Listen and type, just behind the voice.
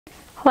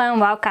Hello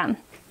and welcome.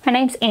 My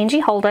name's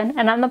Angie Holden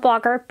and I'm the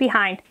blogger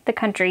behind The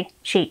Country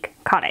Chic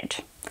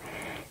Cottage.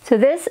 So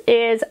this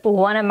is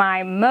one of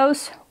my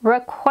most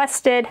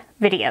requested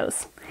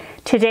videos.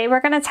 Today we're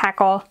going to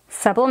tackle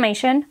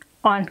sublimation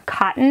on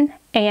cotton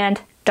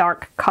and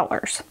dark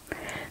colors.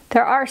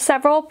 There are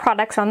several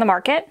products on the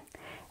market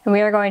and we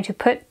are going to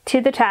put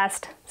to the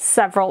test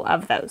several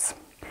of those.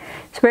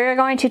 So we are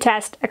going to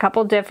test a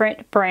couple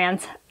different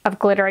brands of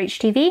glitter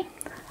HTV,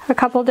 a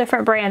couple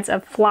different brands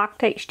of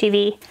flocked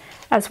HTV,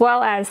 as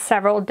well as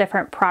several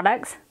different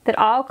products that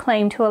all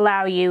claim to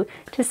allow you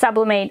to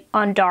sublimate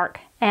on dark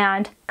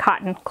and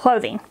cotton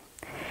clothing.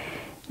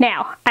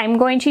 Now, I'm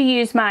going to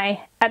use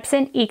my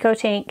Epson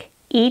EcoTink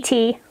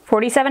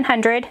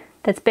ET4700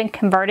 that's been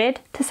converted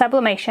to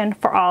sublimation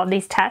for all of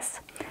these tests.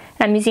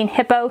 I'm using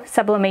Hippo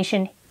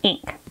Sublimation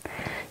ink.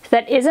 So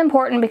that is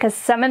important because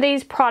some of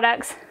these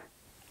products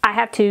I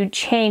have to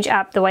change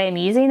up the way I'm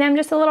using them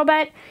just a little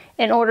bit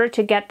in order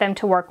to get them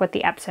to work with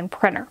the Epson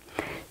printer.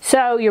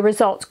 So your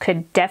results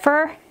could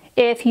differ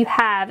if you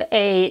have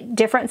a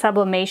different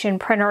sublimation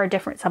printer or a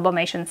different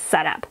sublimation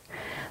setup.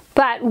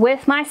 But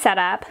with my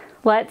setup,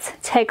 let's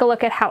take a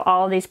look at how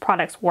all of these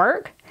products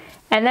work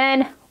and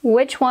then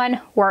which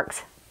one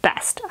works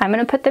best. I'm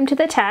going to put them to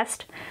the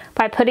test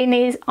by putting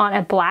these on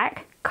a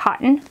black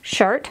cotton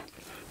shirt,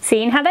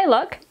 seeing how they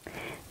look,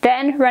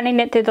 then running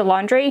it through the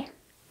laundry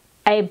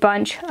a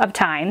bunch of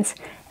times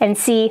and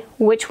see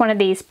which one of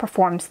these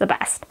performs the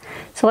best.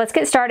 So let's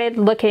get started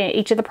looking at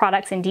each of the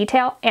products in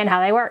detail and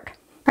how they work.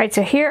 All right,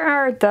 so here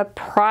are the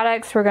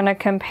products we're going to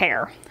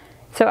compare.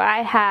 So I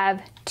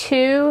have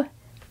two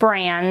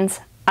brands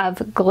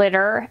of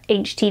glitter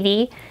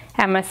HTV.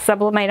 I'm going to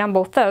sublimate on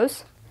both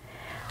those.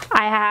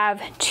 I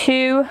have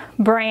two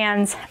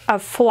brands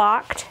of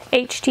flocked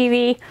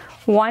HTV,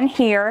 one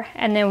here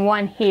and then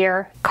one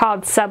here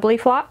called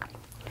Subli-Flex.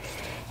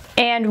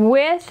 And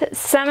with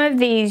some of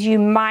these, you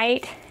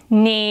might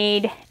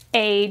need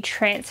a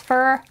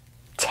transfer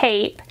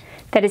tape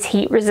that is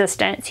heat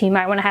resistant, so you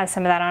might want to have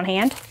some of that on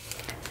hand.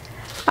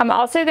 I'm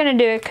also going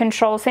to do a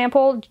control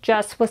sample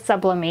just with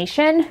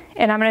sublimation,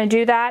 and I'm going to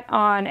do that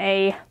on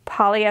a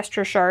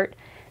polyester shirt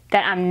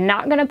that I'm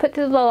not going to put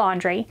through the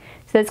laundry.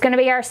 So it's going to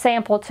be our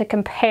sample to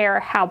compare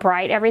how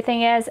bright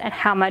everything is and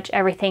how much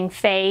everything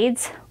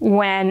fades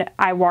when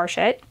I wash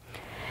it.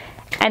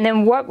 And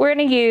then what we're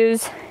going to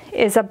use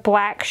is a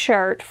black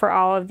shirt for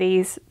all of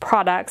these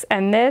products,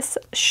 and this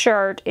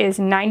shirt is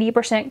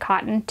 90%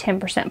 cotton,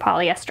 10%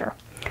 polyester.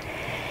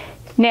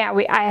 Now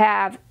I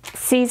have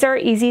Caesar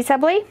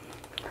EasySubli,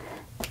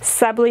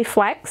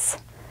 Subli-Flex,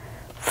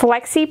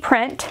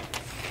 FlexiPrint,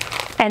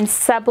 and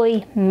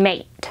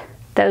Subli-Mate.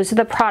 Those are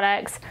the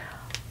products,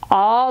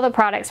 all the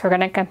products we're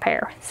going to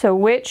compare. So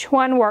which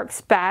one works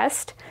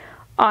best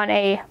on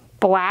a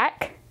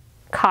black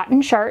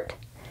cotton shirt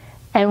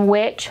and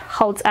which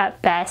holds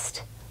up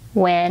best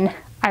when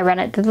I run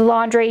it through the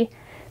laundry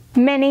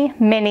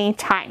many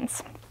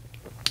times.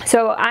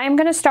 So I'm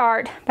going to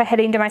start by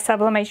heading to my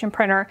sublimation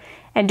printer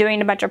and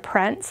doing a bunch of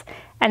prints,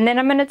 and then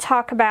I'm going to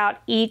talk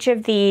about each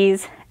of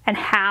these and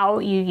how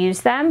you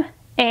use them,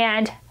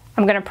 and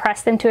I'm going to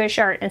press them to a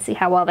shirt and see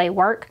how well they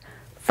work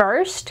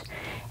first,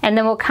 and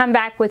then we'll come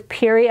back with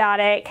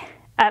periodic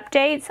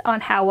updates on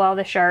how well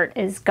the shirt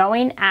is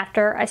going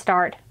after I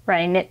start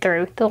running it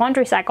through the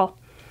laundry cycle.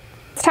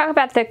 Let's talk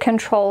about the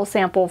control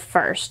sample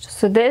first.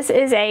 So this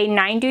is a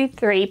 93%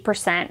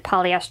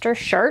 polyester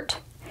shirt,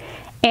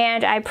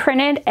 and I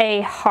printed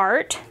a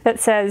heart that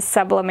says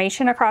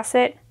sublimation across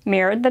it,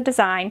 mirrored the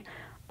design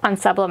on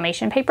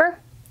sublimation paper.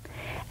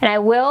 And I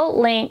will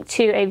link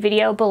to a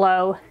video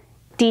below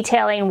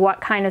detailing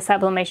what kind of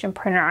sublimation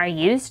printer I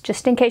use,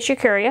 just in case you're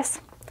curious.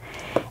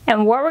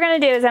 And what we're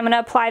going to do is I'm going to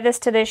apply this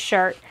to this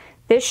shirt.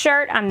 This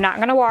shirt I'm not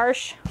going to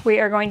wash.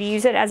 We are going to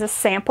use it as a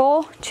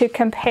sample to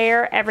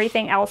compare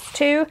everything else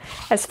to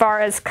as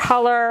far as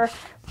color,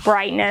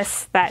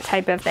 brightness, that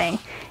type of thing.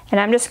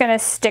 And I'm just going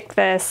to stick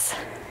this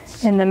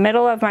in the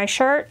middle of my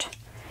shirt.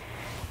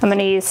 I'm going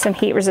to use some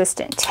heat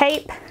resistant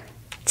tape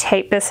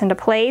this into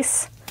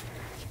place.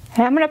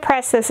 And I'm going to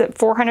press this at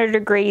 400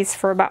 degrees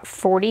for about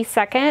 40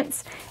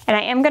 seconds. And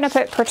I am going to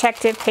put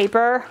protective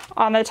paper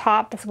on the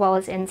top as well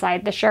as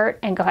inside the shirt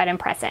and go ahead and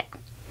press it.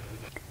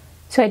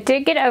 So I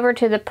did get over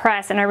to the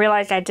press and I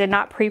realized I did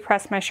not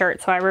pre-press my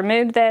shirt. So I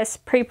removed this,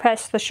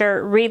 pre-pressed the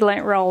shirt,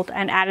 re-lint rolled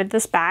and added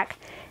this back,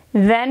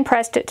 then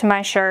pressed it to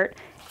my shirt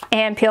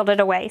and peeled it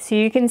away. So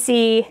you can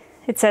see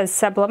it says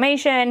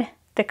sublimation,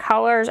 the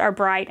colors are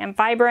bright and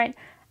vibrant,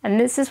 and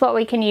this is what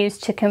we can use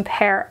to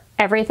compare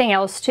everything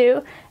else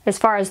to as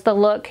far as the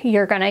look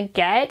you're gonna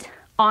get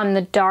on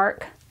the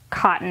dark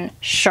cotton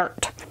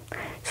shirt.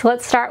 So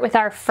let's start with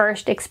our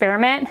first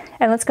experiment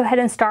and let's go ahead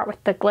and start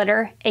with the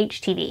glitter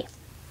HTV.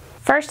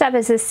 First up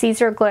is this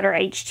Caesar Glitter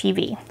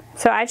HTV.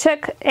 So I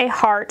took a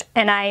heart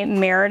and I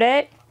mirrored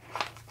it.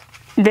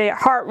 The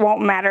heart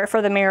won't matter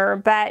for the mirror,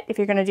 but if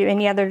you're going to do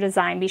any other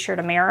design, be sure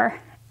to mirror.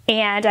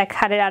 And I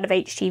cut it out of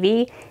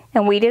HTV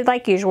and weeded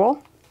like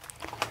usual.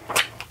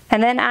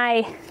 And then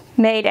I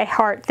made a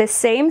heart this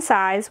same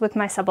size with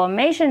my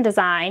sublimation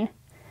design,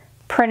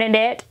 printed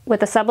it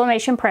with a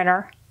sublimation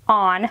printer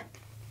on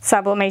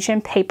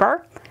sublimation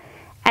paper,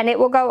 and it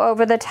will go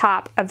over the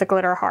top of the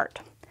glitter heart.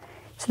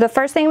 So the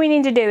first thing we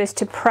need to do is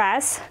to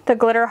press the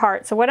glitter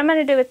heart. So what I'm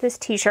going to do with this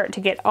t-shirt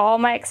to get all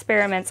my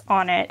experiments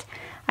on it,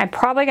 I'm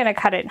probably going to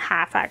cut it in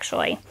half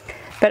actually,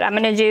 but I'm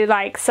going to do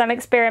like some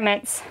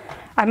experiments.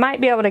 I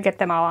might be able to get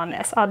them all on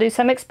this. I'll do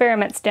some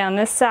experiments down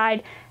this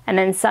side and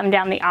then some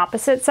down the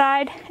opposite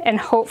side, and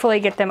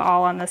hopefully get them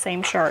all on the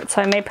same shirt.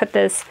 So I may put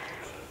the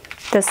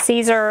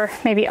Caesar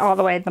maybe all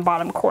the way in the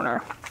bottom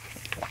corner.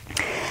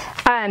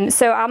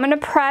 So I'm going to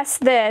press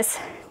this.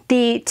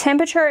 The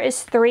temperature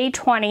is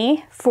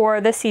 320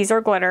 for the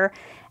Caesar glitter,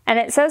 and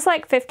it says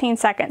like 15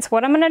 seconds.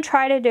 What I'm going to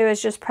try to do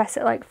is just press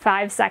it like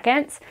 5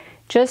 seconds,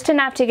 just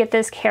enough to get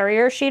this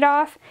carrier sheet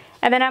off.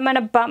 And then I'm going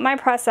to bump my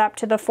press up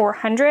to the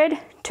 400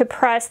 to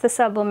press the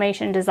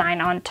sublimation design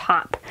on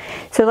top.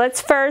 So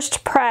let's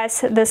first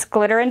press this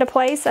glitter into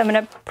place. I'm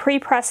going to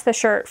pre-press the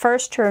shirt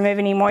first to remove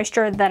any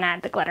moisture, then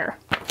add the glitter.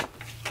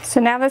 So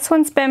now this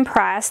one's been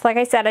pressed. Like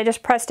I said, I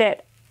just pressed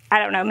it, I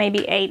don't know, maybe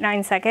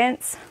 8-9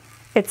 seconds.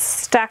 It's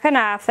stuck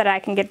enough that I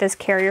can get this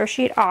carrier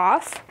sheet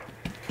off.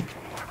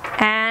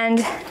 And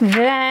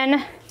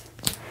then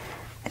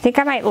I think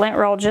I might lint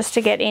roll just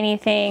to get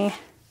anything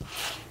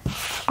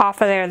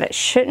off of there that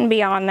shouldn't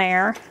be on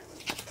there.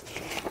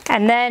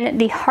 And then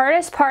the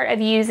hardest part of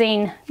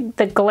using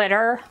the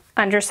glitter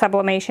under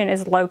sublimation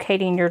is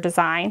locating your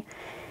design.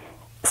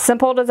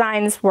 Simple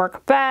designs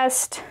work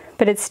best,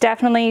 but it's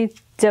definitely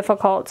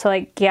difficult to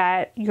like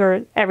get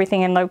your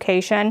everything in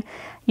location.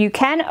 You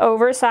can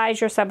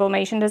oversize your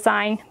sublimation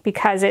design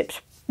because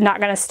it's not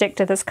going to stick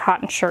to this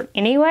cotton shirt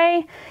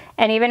anyway,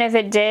 and even if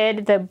it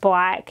did, the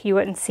black, you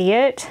wouldn't see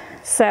it.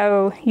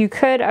 So you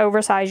could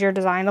oversize your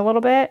design a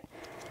little bit.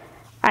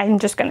 I'm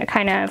just going to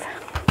kind of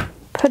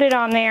put it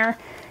on there,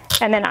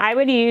 and then I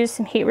would use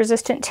some heat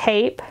resistant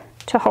tape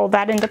to hold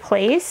that into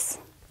place.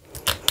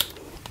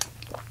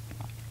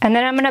 And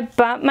then I'm going to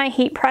bump my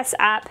heat press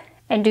up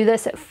and do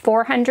this at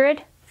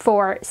 400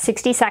 for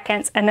 60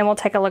 seconds, and then we'll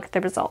take a look at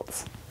the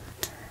results.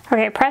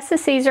 Okay, press the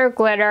Caesar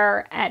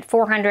glitter at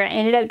 400. I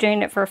ended up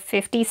doing it for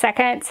 50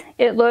 seconds.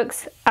 It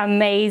looks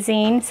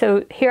amazing.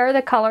 So here are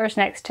the colors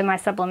next to my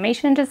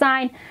sublimation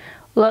design.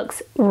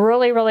 Looks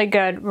really, really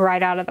good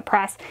right out of the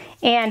press.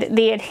 And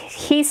the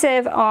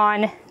adhesive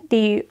on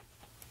the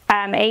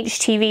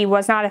HTV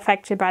was not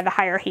affected by the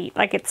higher heat.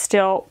 Like, it's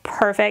still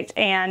perfect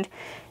and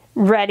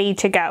ready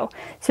to go.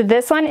 So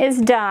this one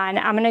is done.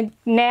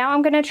 Now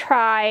I'm gonna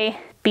try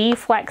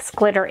FlexiPrint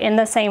glitter in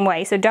the same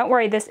way. So don't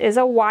worry, this is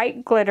a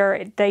white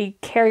glitter. The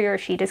carrier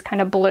sheet is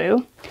kind of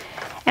blue.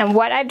 And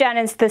what I've done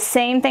is the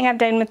same thing I've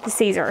done with the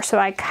Caesar. So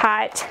I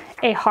cut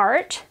a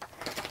heart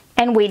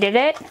and weeded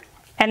it.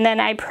 And then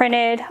I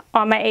printed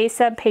on my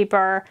EasySub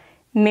paper,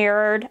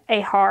 mirrored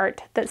a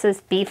heart that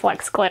says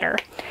FlexiPrint glitter.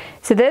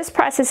 So this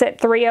presses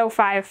at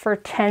 305 for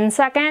 10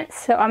 seconds.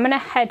 So I'm gonna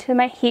head to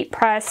my heat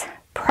press,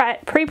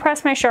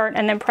 pre-press my shirt,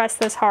 and then press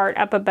this heart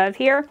up above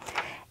here.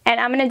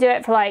 And I'm gonna do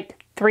it for like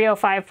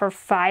 305 for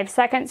 5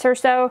 seconds or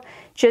so,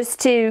 just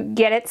to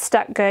get it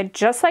stuck good,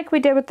 just like we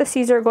did with the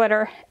Caesar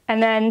glitter,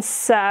 and then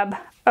sub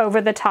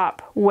over the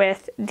top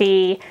with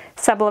the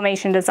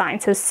sublimation design.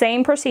 So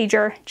same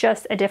procedure,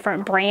 just a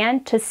different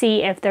brand to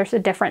see if there's a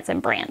difference in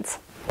brands.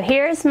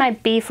 Here's my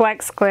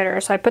FlexiPrint glitter.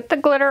 So I put the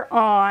glitter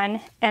on,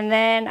 and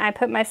then I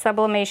put my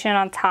sublimation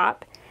on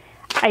top.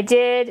 I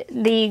did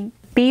the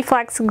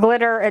FlexiPrint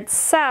glitter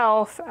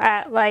itself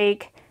at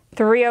like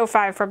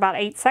 305 for about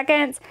 8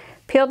 seconds,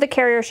 peeled the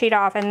carrier sheet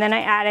off, and then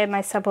I added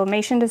my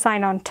sublimation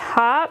design on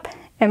top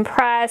and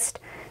pressed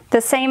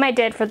the same I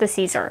did for the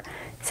Caesar.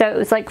 So it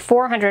was like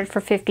 400 for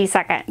 50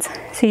 seconds.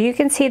 So you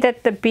can see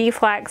that the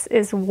FlexiPrint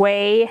is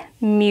way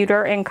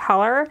muter in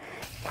color,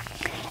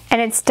 and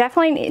it's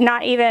definitely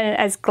not even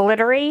as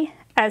glittery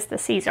as the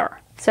Caesar.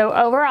 So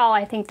overall,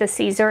 I think the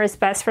Caesar is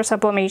best for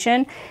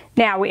sublimation.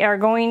 Now we are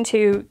going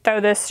to throw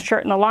this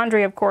shirt in the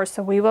laundry, of course,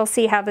 so we will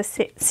see how the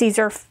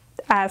Caesar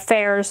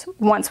fares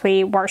once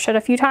we wash it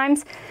a few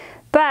times.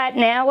 But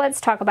now let's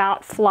talk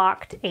about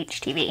flocked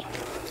HTV.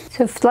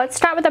 So let's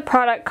start with a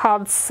product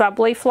called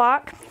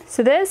Subli-Flex.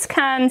 So this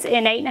comes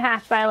in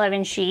 8.5 by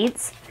 11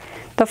 sheets.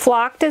 The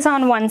flocked is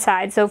on one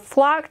side. So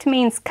flocked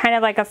means kind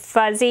of like a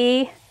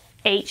fuzzy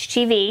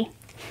HTV.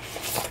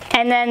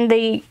 And then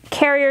the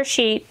carrier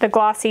sheet, the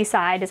glossy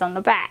side, is on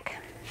the back.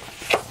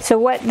 So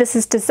what this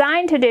is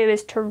designed to do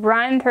is to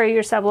run through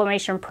your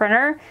sublimation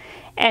printer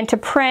and to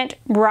print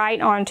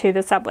right onto the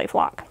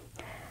Subli-Flex.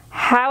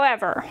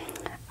 However,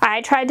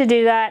 I tried to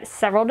do that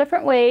several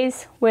different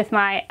ways with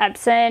my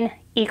Epson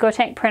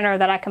EcoTank printer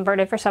that I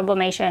converted for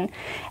sublimation,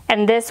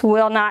 and this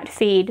will not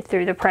feed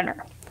through the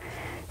printer.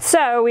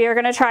 So we are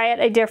going to try it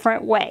a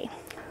different way.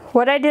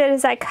 What I did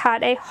is I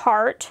cut a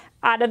heart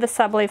out of the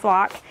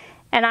Subli-Flex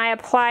and I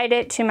applied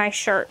it to my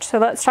shirt. So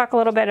let's talk a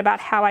little bit about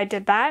how I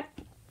did that.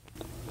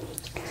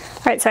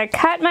 All right, so I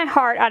cut my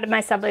heart out of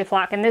my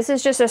Subli-Flex, and this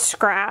is just a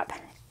scrap.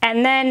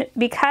 And then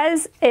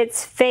because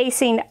it's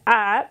facing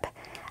up,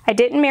 I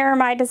didn't mirror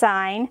my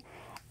design,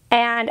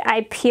 and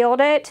I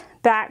peeled it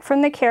back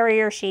from the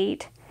carrier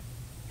sheet,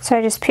 So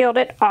I just peeled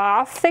it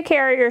off the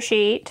carrier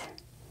sheet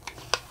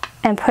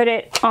and put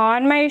it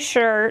on my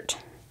shirt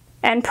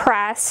and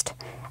pressed.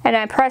 And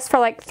I pressed for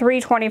like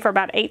 320 for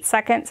about 8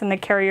 seconds, and the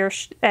carrier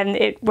and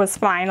it was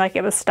fine, like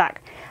it was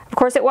stuck. Of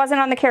course, it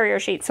wasn't on the carrier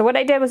sheet. So what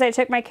I did was I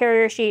took my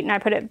carrier sheet and I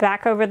put it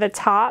back over the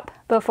top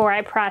before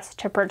I pressed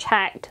to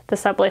protect the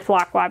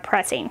Subli-Flex while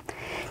pressing.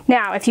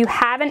 Now, if you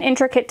have an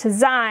intricate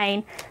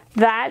design,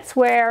 that's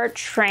where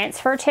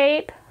transfer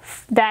tape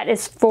that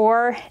is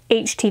for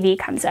HTV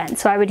comes in.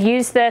 So I would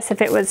use this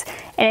if it was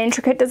an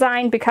intricate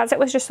design. Because it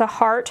was just a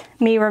heart,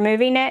 me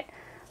removing it,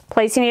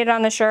 placing it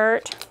on the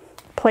shirt,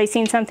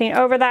 placing something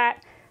over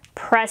that,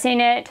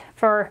 pressing it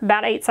for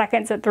about 8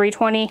 seconds at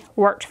 320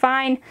 worked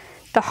fine.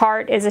 The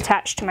heart is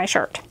attached to my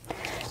shirt.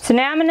 So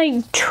now I'm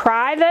going to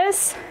try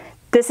this.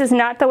 This is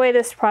not the way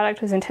this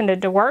product was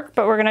intended to work,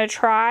 but we're going to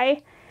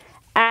try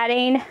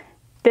adding,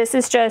 this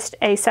is just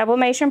a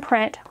sublimation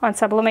print on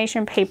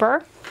sublimation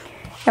paper.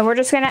 And we're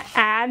just going to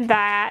add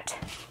that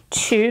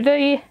to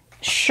the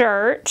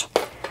shirt.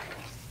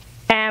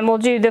 And we'll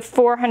do the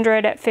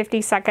 400 at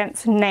 50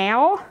 seconds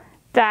now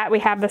that we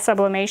have the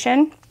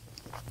sublimation.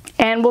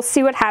 And we'll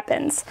see what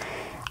happens.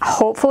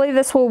 Hopefully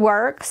this will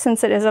work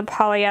since it is a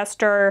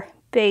polyester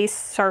base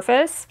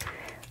surface,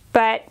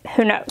 but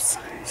who knows.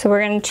 So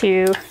we're going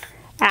to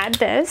add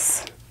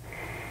this.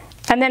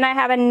 And then I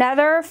have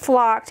another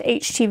flocked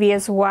HTV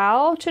as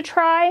well to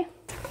try.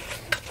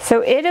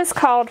 So it is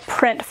called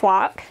Print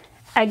Flock.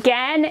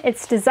 Again,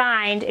 it's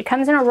designed, it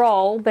comes in a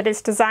roll, but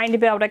it's designed to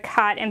be able to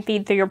cut and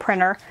feed through your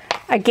printer.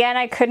 Again,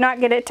 I could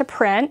not get it to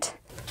print.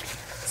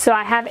 So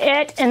I have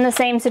it in the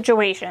same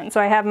situation.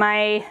 So I have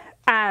my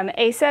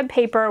EasySubli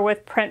paper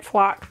with Print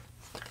Flock,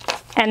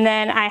 and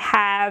then I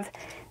have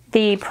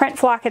the Print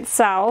Flock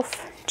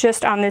itself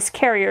just on this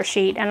carrier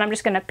sheet, and I'm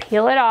just going to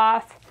peel it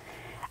off.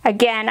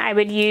 Again, I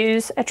would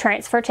use a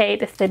transfer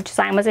tape if the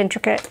design was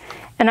intricate,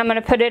 and I'm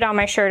going to put it on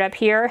my shirt up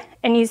here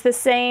and use the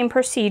same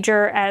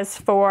procedure as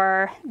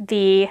for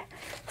the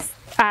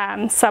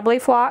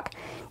Subli-Flex.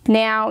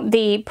 Now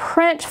the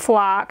Print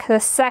Flock, the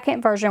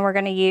second version we're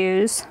going to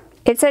use,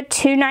 it's at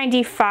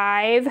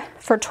 $2.95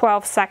 for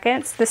 12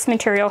 seconds, this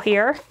material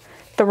here,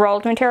 the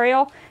rolled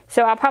material.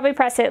 So I'll probably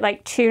press it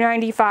like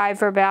 $2.95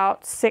 for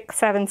about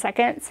 6-7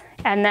 seconds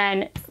and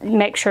then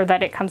make sure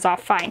that it comes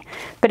off fine.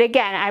 But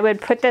again, I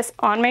would put this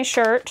on my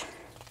shirt,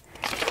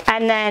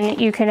 and then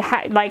you can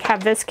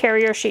have this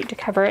carrier sheet to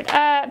cover it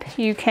up.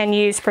 You can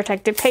use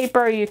protective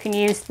paper. You can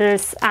use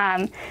this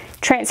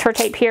transfer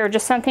tape here,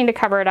 just something to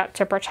cover it up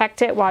to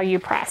protect it while you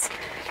press.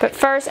 But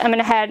first, I'm going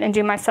to head and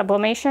do my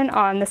sublimation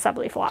on the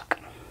Subli-Flex.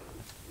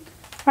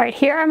 All right,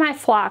 here are my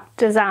flock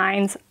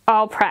designs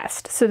all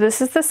pressed. So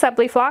this is the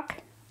Subli-Flex.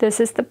 This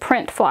is the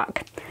Print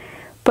Flock.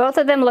 Both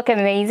of them look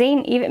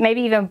amazing,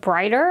 maybe even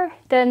brighter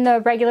than the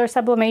regular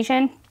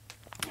sublimation.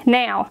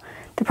 Now,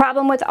 the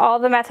problem with all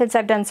the methods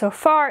I've done so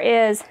far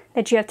is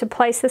that you have to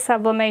place the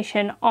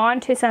sublimation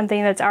onto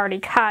something that's already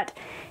cut.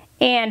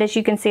 And as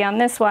you can see on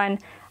this one,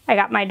 I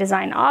got my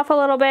design off a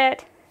little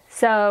bit,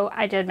 so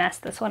I did mess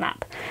this one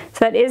up.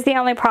 So that is the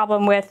only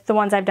problem with the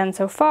ones I've done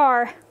so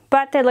far,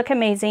 but they look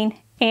amazing,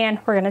 and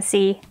we're gonna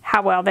see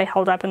how well they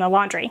hold up in the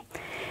laundry.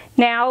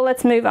 Now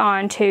let's move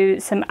on to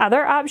some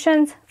other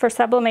options for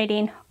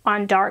sublimating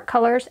on dark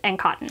colors and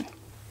cotton.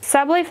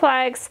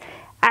 Subli-Flex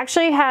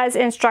actually has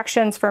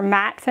instructions for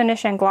matte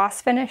finish and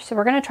gloss finish, so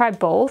we're going to try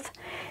both.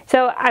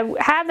 So I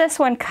have this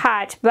one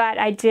cut, but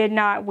I did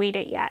not weed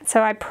it yet.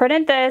 So I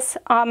printed this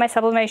on my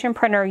sublimation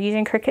printer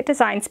using Cricut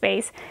Design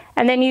Space,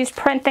 and then used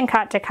Print and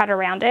Cut to cut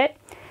around it.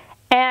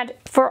 And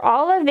for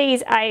all of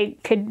these, I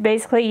could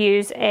basically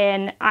use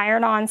an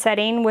iron-on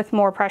setting with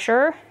more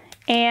pressure,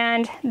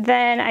 and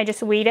then I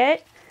just weed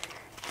it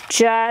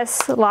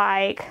just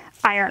like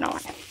iron-on.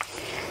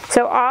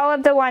 So all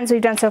of the ones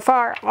we've done so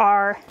far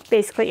are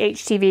basically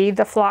HTV,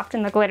 the flocked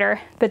and the glitter,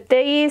 but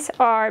these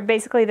are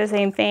basically the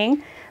same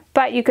thing,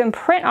 but you can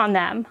print on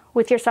them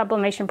with your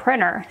sublimation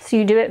printer. So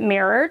you do it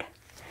mirrored,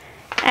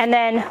 and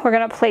then we're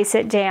going to place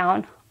it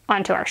down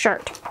onto our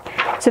shirt.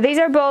 So these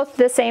are both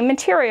the same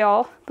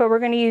material, but we're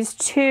going to use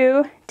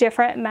two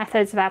different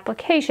methods of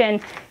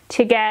application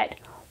to get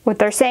what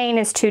they're saying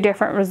is two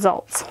different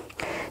results.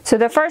 So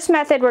the first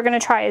method we're going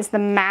to try is the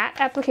matte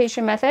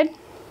application method.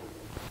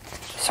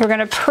 So we're going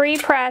to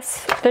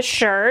pre-press the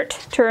shirt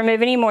to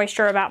remove any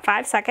moisture about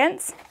 5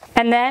 seconds.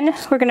 And then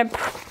we're going to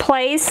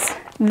place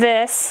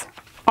this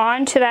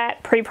onto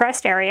that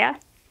pre-pressed area.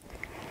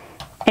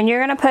 And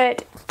you're going to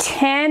put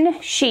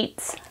 10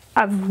 sheets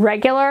of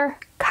regular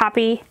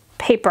copy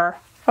paper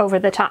over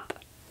the top.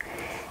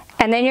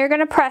 And then you're going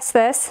to press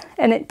this,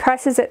 and it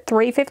presses at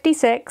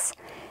 356.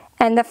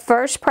 And the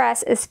first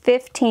press is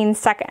 15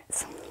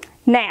 seconds.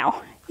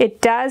 Now,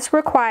 it does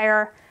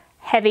require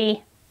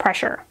heavy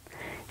pressure.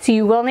 So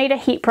you will need a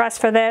heat press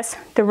for this.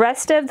 The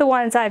rest of the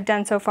ones I've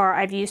done so far,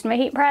 I've used my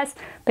heat press,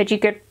 but you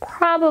could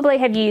probably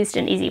have used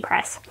an easy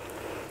press.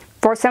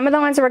 For some of the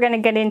ones we're going to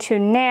get into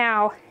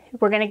now,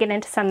 we're going to get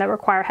into some that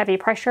require heavy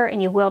pressure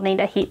and you will need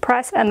a heat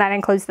press, and that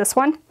includes this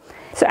one.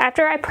 So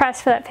after I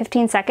press for that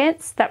 15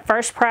 seconds, that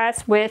first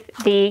press with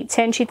the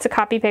 10 sheets of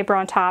copy paper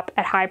on top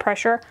at high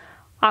pressure,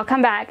 I'll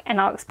come back and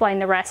I'll explain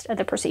the rest of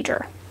the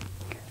procedure.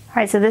 All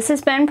right, so this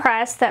has been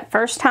pressed that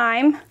first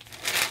time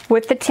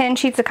with the 10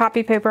 sheets of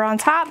copy paper on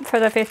top for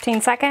the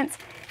 15 seconds.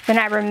 Then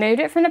I removed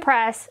it from the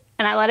press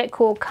and I let it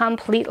cool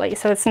completely,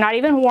 so it's not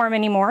even warm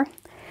anymore.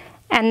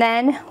 And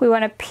then we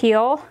want to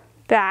peel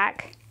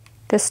back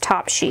this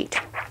top sheet.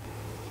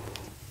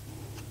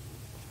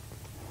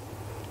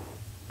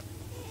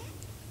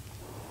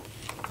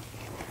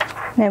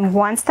 And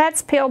once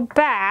that's peeled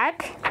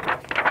back,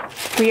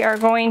 we are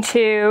going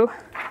to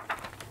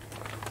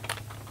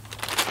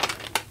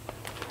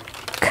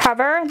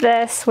cover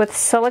this with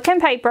silicone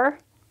paper,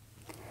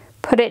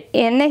 put it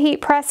in the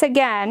heat press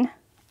again,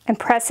 and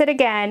press it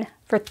again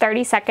for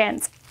 30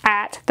 seconds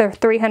at the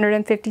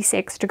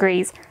 356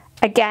 degrees,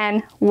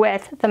 again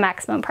with the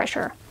maximum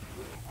pressure.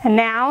 And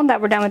now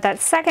that we're done with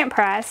that second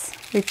press,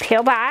 we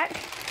peel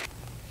back,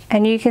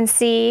 and you can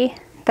see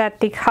that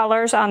the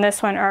colors on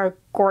this one are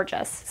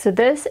gorgeous. So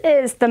this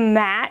is the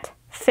matte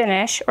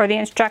finish, or the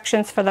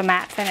instructions for the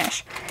matte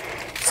finish.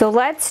 So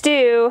let's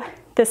do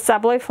the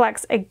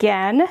Subli-Flex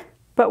again,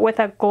 but with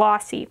a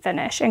glossy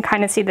finish, and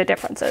kind of see the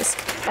differences.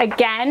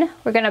 Again,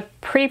 we're gonna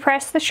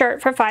pre-press the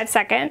shirt for 5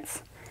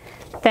 seconds.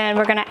 Then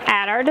we're gonna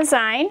add our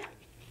design.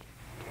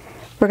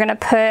 We're gonna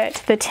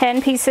put the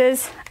 10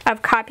 pieces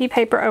of copy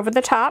paper over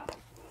the top,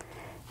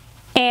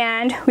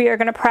 and we are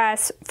gonna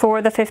press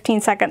for the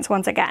 15 seconds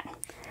once again.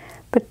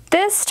 But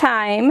this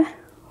time,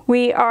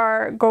 we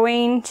are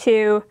going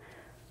to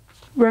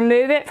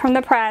remove it from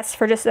the press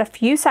for just a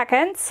few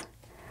seconds,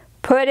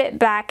 put it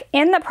back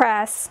in the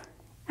press,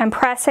 and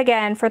press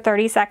again for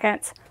 30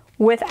 seconds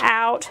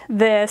without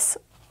this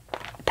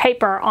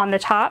paper on the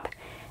top,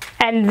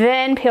 and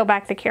then peel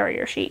back the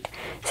carrier sheet.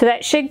 So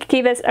that should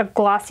give us a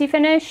glossy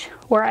finish,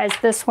 whereas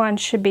this one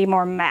should be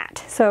more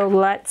matte. So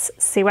let's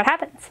see what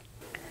happens.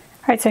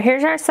 All right, so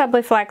here's our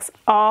Subli-Flex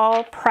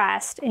all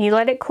pressed, and you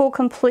let it cool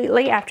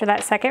completely after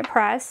that second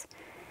press,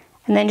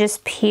 and then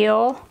just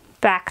peel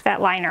back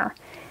that liner.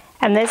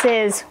 And this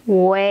is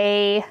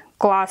way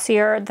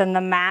glossier than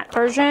the matte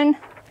version.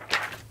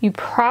 You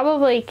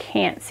probably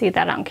can't see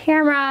that on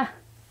camera.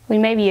 Well,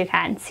 maybe you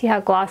can. See how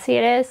glossy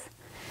it is?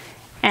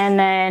 And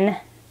then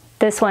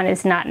this one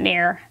is not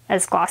near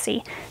as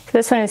glossy. So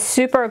this one is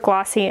super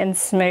glossy and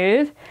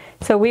smooth.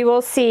 So we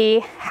will see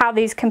how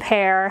these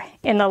compare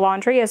in the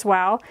laundry as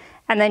well.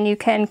 And then you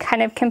can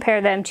kind of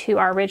compare them to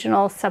our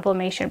original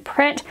sublimation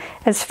print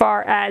as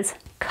far as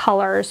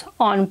colors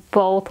on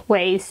both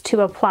ways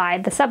to apply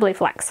the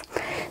Subli-Flex.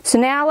 So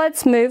now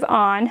let's move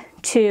on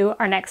to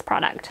our next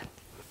product.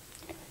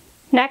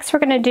 Next, we're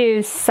going to do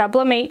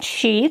Subli-Mate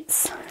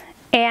Sheets,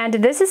 and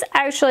this is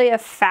actually a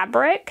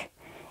fabric,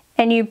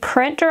 and you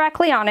print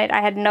directly on it.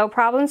 I had no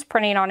problems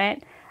printing on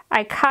it.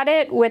 I cut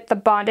it with the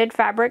bonded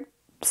fabric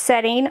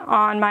setting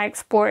on my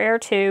Explore Air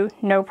 2,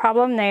 no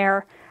problem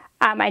there.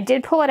 I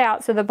did pull it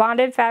out, so the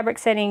bonded fabric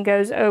setting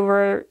goes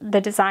over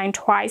the design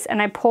twice,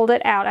 and I pulled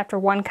it out after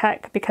one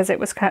cut because it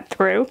was cut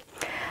through.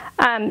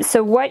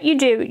 So what you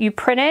do, you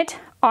print it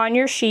on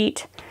your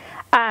sheet.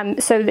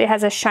 So it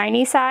has a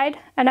shiny side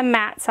and a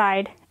matte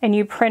side, and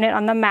you print it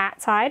on the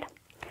matte side,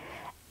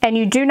 and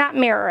you do not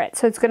mirror it.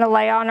 So it's going to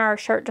lay on our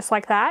shirt just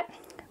like that,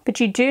 but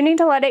you do need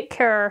to let it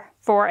cure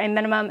for a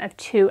minimum of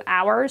 2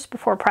 hours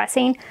before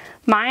pressing.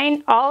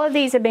 Mine, all of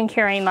these have been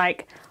curing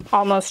like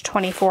almost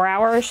 24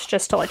 hours,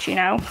 just to let you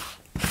know.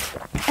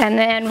 And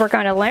then we're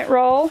going to lint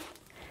roll,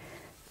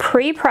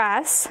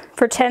 pre-press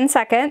for 10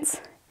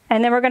 seconds,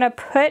 and then we're going to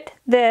put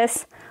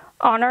this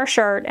on our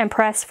shirt and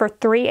press for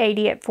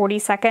 380 at 40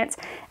 seconds.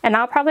 And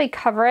I'll probably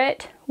cover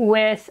it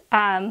with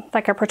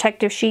like a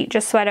protective sheet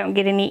just so I don't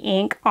get any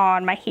ink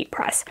on my heat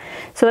press.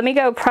 So let me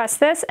go press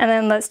this, and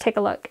then let's take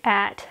a look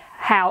at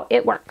how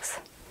it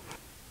works.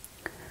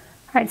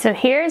 All right, so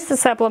here's the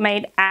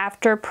Subli-Mate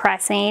after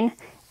pressing,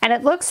 and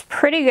it looks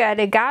pretty good.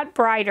 It got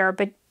brighter,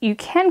 but you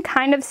can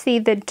kind of see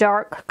the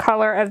dark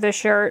color of the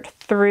shirt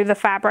through the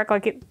fabric.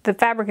 The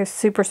fabric is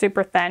super,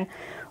 super thin.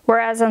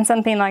 Whereas on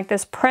something like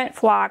this print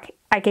flock,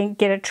 I can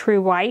get a true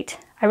white.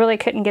 I really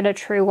couldn't get a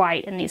true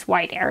white in these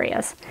white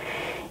areas.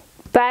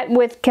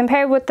 But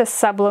compared with the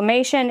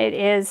Sublimation, it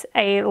is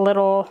a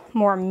little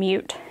more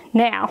mute.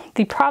 Now,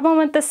 the problem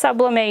with the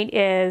Subli-Mate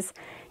is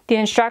the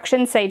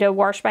instructions say to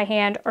wash by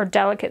hand or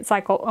delicate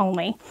cycle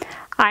only.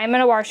 I'm going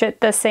to wash it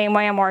the same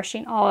way I'm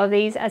washing all of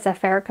these as a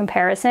fair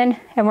comparison,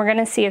 and we're going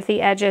to see if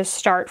the edges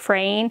start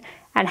fraying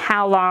and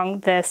how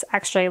long this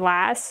actually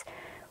lasts.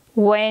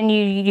 When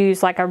you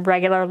use like a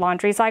regular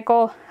laundry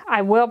cycle,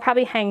 I will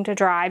probably hang to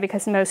dry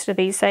because most of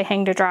these say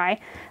hang to dry,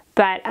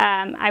 but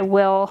I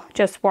will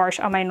just wash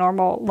on my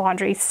normal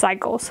laundry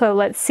cycle. So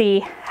let's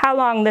see how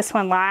long this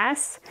one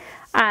lasts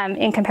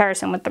in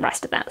comparison with the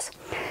rest of those.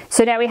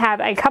 So now we have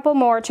a couple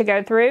more to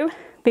go through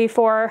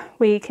before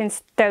we can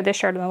throw this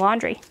shirt in the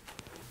laundry.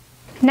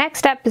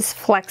 Next up is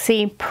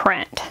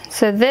FlexiPrint.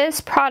 So this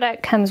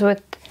product comes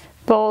with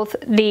both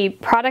the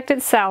product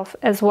itself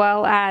as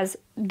well as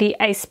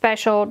a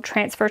special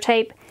transfer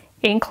tape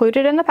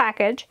included in the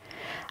package.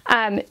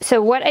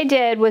 So what I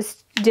did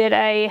was did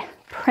a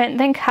print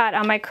then cut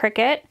on my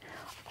Cricut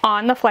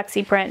on the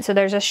FlexiPrint. So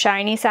there's a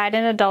shiny side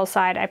and a dull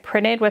side. I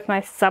printed with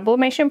my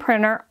Sublimation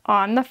printer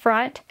on the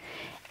front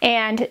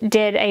and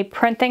did a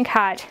print then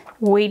cut,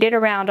 weeded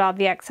around all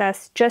the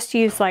excess, just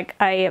used like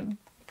a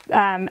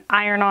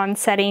iron-on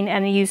setting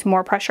and use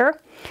more pressure.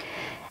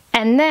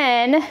 And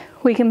then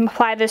we can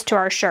apply this to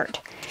our shirt.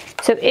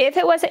 So if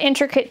it was an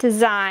intricate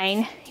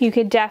design, you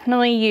could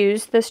definitely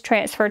use this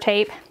transfer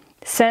tape.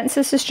 Since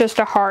this is just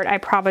a heart, I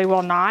probably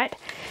will not.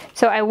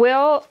 So I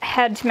will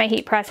head to my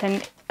heat press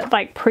and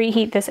like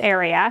preheat this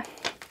area.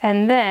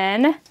 And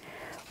then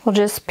we'll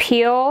just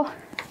peel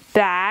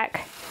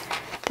back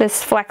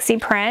this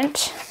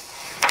FlexiPrint,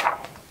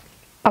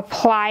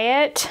 apply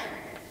it.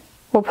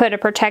 We'll put a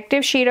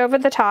protective sheet over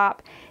the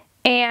top,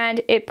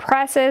 and it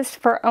presses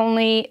for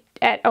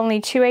at only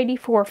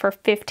 284 for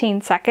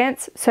 15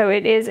 seconds. So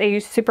it is a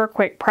super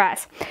quick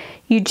press.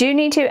 You do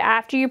need to,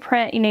 after you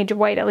print, you need to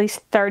wait at least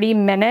 30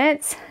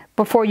 minutes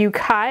before you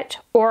cut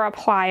or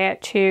apply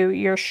it to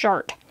your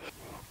shirt.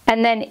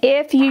 And then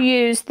if you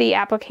use the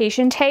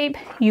application tape,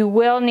 you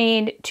will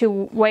need to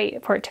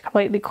wait for it to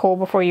completely cool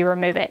before you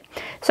remove it.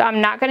 So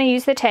I'm not going to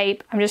use the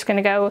tape. I'm just going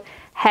to go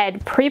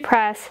ahead,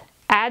 pre-press,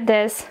 add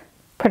this,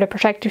 put a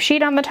protective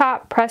sheet on the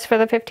top, press for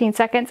the 15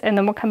 seconds, and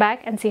then we'll come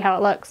back and see how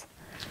it looks.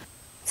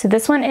 So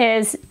this one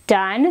is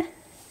done.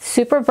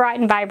 Super bright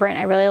and vibrant.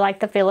 I really like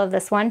the feel of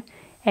this one.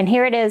 And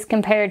here it is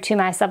compared to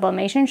my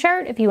Sublimation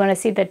shirt if you want to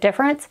see the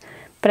difference.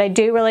 But I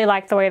do really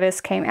like the way this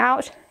came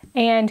out,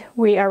 and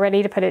we are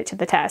ready to put it to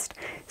the test.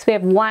 So we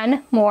have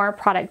one more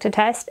product to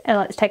test, and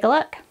let's take a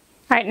look.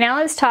 All right, now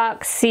let's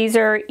talk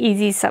Caesar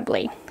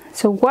EasySubli.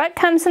 So what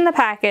comes in the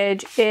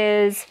package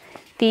is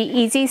the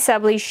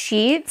EasySubli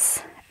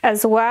sheets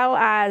as well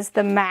as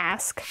the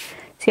mask.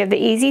 So you have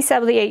the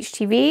EasySubli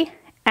HTV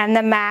and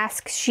the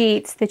mask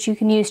sheets that you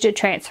can use to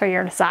transfer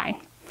your design.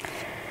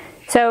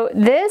 So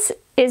this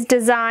is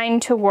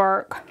designed to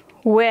work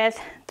with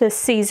the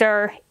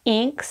Caesar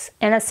inks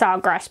and a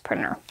sawgrass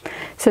printer.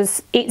 So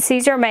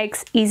Caesar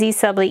makes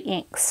EasySubli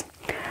inks.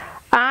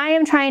 I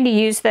am trying to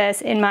use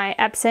this in my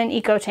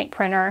Epson EcoTank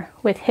printer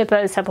with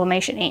Hippo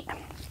sublimation ink.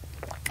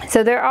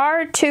 So there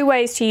are two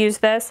ways to use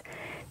this.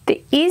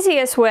 The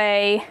easiest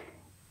way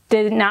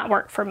did not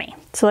work for me.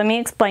 So let me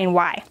explain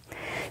why.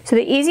 So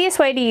the easiest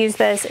way to use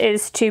this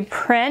is to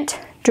print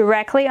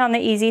directly on the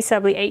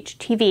EasySubli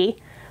HTV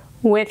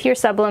with your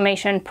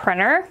sublimation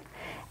printer,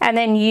 and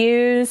then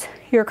use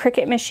your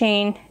Cricut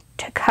machine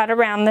to cut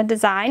around the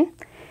design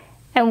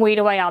and weed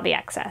away all the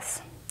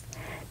excess.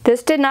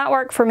 This did not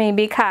work for me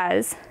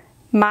because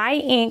my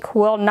ink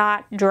will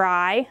not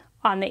dry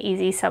on the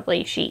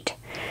EasySubli sheet.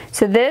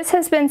 So this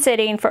has been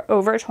sitting for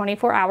over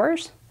 24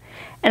 hours.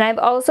 And I've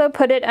also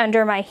put it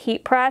under my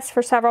heat press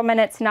for several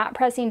minutes, not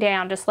pressing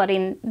down, just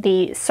letting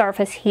the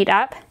surface heat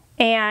up.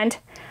 And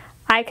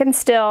I can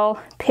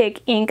still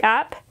pick ink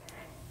up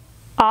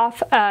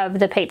off of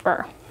the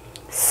paper.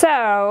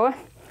 So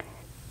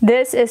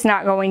this is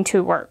not going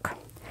to work.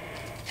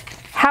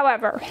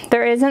 However,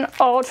 there is an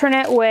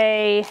alternate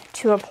way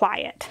to apply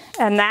it.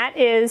 And that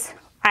is,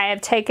 I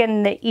have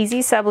taken the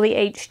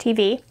EasySubli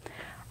HTV,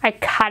 I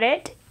cut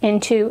it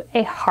into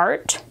a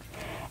heart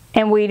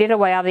and weeded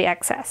away all the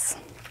excess.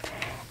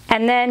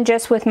 And then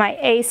just with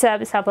my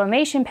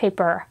sublimation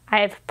paper,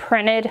 I've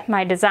printed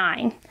my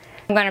design.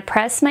 I'm going to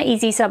press my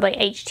EasySubli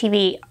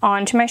HTV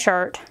onto my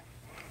shirt,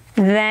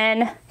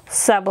 then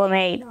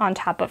sublimate on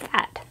top of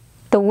that.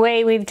 The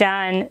way we've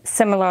done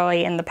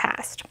similarly in the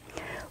past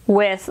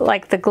with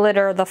like the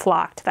glitter, the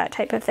flocked, that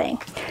type of thing.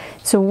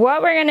 So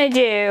what we're going to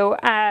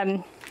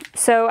do,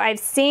 so I've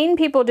seen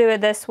people do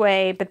it this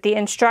way, but the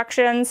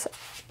instructions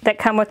that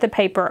come with the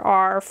paper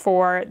are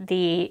for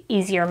the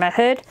easier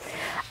method.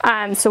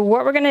 So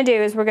what we're going to do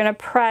is we're going to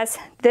press,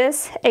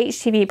 this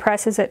HTV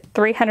presses at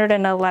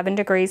 311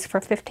 degrees for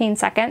 15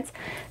 seconds.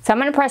 So I'm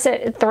going to press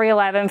it at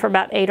 311 for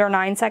about 8 or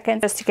 9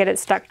 seconds just to get it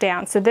stuck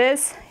down. So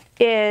this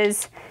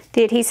is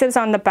the adhesives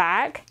on the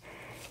back.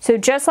 So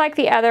just like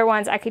the other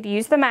ones, I could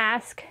use the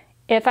mask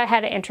if I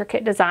had an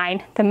intricate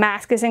design. The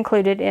mask is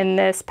included in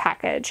this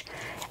package.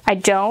 I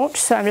don't,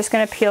 so I'm just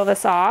going to peel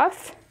this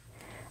off.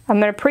 I'm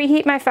going to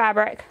preheat my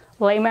fabric,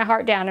 lay my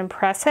heart down and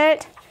press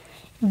it,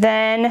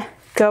 then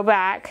go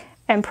back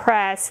and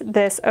press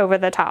this over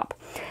the top.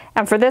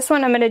 And for this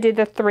one, I'm going to do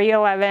the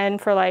 311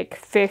 for like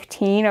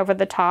 15 over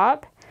the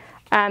top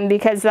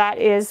because that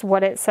is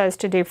what it says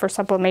to do for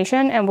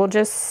sublimation, and we'll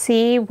just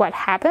see what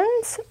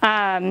happens.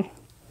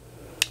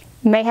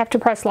 May have to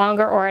press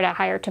longer or at a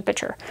higher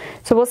temperature.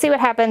 So we'll see what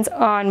happens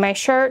on my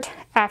shirt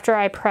after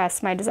I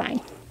press my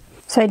design.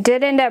 So I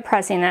did end up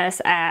pressing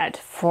this at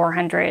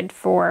 400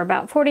 for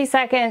about 40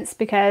 seconds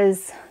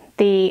because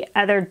the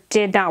other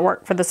did not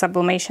work for the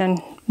sublimation.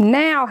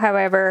 Now,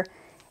 however,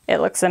 it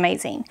looks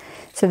amazing.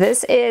 So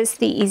this is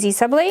the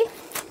EasySubli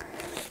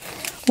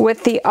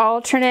with the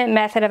alternate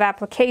method of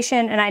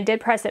application, and I did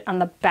press it on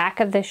the back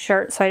of this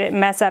shirt so I didn't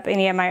mess up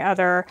any of my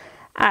other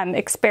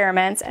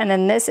experiments, and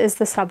then this is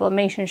the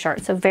Sublimation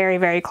shirt, so very,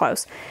 very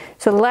close.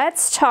 So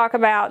let's talk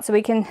about,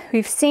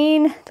 we've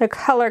seen the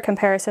color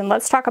comparison,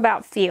 let's talk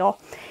about feel.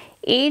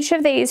 Each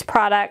of these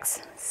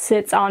products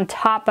sits on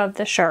top of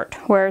the shirt,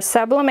 where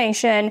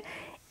Sublimation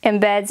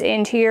embeds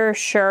into your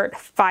shirt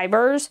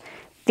fibers.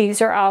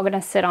 These are all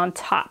gonna sit on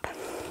top.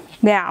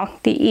 Now,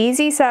 the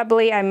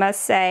EasySubli, I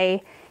must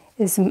say,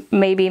 is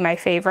maybe my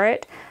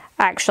favorite.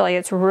 Actually,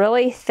 it's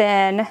really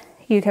thin.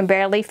 You can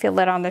barely feel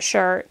it on the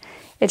shirt.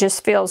 It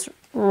just feels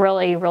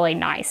really, really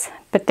nice.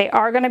 But they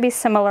are gonna be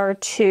similar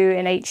to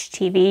an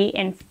HTV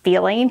in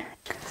feeling.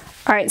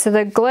 All right, so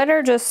the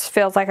glitter just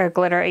feels like a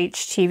glitter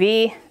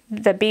HTV.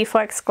 The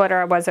B-Flex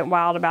glitter, I wasn't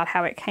wild about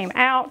how it came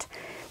out.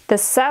 The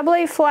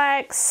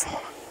Subli-Flex,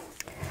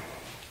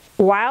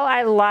 while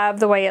I love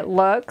the way it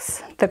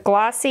looks, the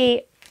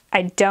glossy,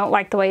 I don't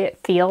like the way it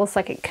feels.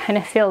 Like it kind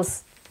of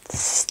feels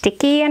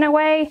sticky in a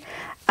way.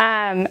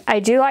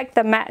 I do like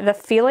the matte, the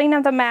feeling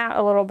of the matte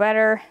a little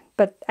better,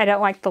 but I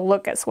don't like the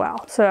look as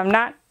well. So I'm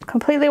not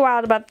completely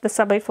wild about the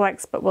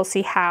Subli-Flex, but we'll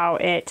see how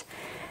it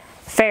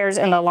fares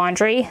in the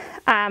laundry.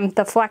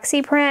 The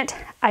FlexiPrint,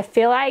 I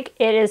feel like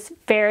it is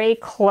very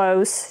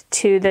close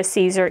to the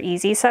Caesar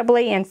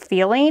EasySubli in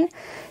feeling.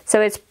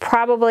 So it's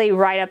probably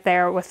right up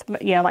there with,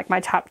 you know, like my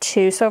top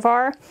 2 so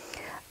far.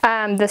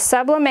 The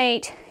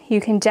Subli-Mate,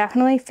 you can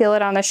definitely feel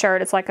it on the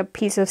shirt. It's like a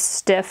piece of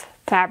stiff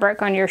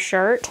fabric on your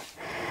shirt.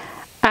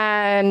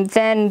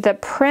 Then the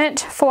print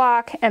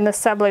flock and the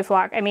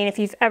Subli-Flock. I mean, if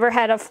you've ever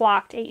had a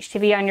flocked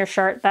HTV on your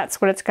shirt,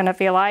 that's what it's gonna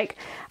feel like.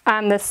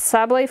 The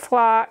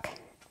Subli-Flock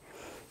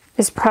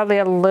is probably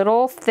a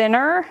little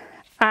thinner.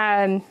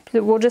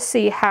 We'll just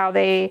see how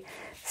they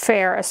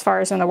fare as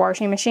far as in the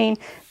washing machine.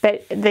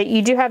 But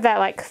you do have that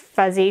like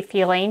fuzzy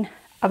feeling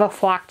of a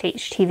flocked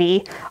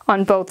HTV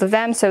on both of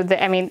them. So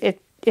I mean,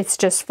 it's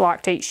just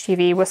flocked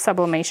HTV with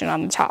sublimation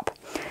on the top.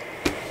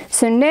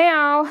 So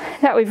now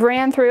that we've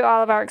ran through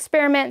all of our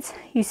experiments,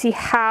 you see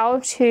how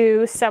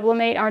to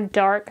sublimate our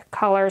dark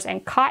colors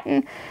and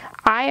cotton.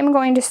 I am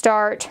going to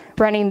start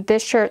running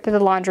this shirt through the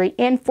laundry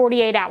in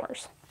 48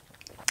 hours.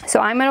 So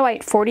I'm going to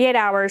wait 48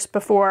 hours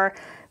before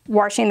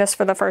washing this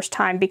for the first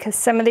time, because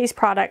some of these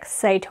products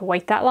say to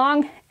wait that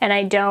long, and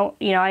I don't,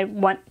 you know, I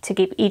want to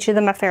give each of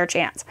them a fair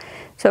chance.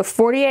 So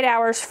 48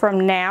 hours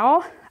from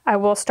now, I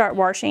will start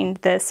washing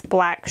this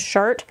black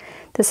shirt.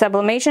 The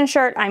Sublimation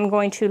shirt, I'm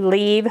going to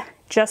leave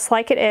just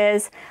like it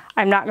is.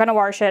 I'm not going to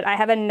wash it. I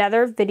have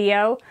another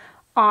video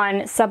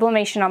on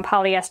sublimation on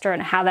polyester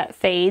and how that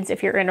fades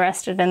if you're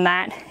interested in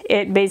that.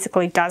 It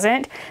basically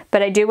doesn't,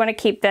 but I do want to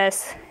keep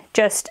this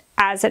just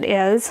as it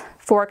is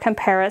for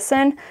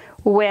comparison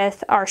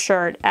with our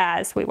shirt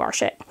as we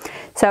wash it.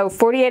 So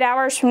 48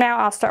 hours from now,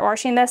 I'll start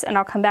washing this and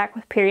I'll come back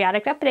with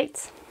periodic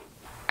updates.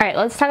 All right,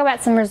 let's talk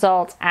about some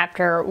results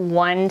after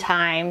one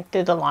time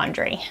through the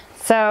laundry.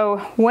 So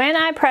when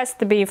I pressed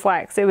the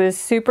B-Flex, it was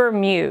super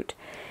mute,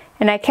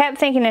 and I kept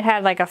thinking it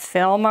had like a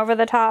film over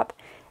the top.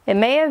 It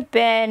may have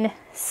been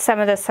some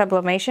of the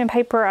sublimation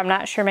paper. I'm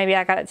not sure, maybe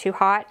I got it too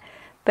hot.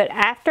 But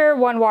after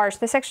one wash,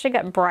 this actually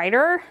got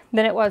brighter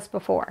than it was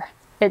before.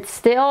 It's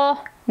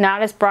still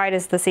not as bright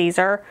as the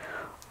Caesar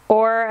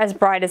or as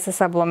bright as the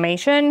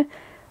Sublimation,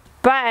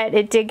 but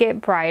it did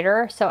get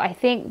brighter. So I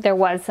think there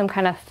was some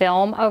kind of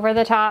film over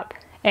the top,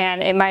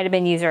 and it might have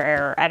been user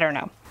error, I don't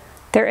know.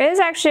 There is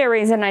actually a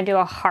reason I do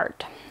a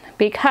heart,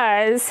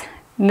 because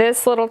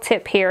this little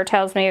tip here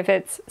tells me if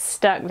it's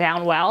stuck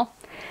down well.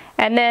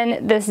 And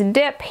then this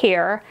dip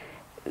here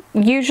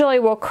usually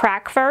will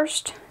crack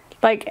first.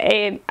 Like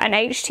an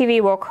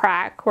HTV will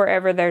crack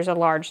wherever there's a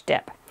large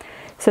dip.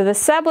 So the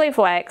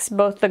Subli-Flex,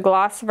 both the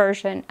gloss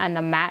version and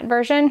the matte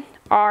version,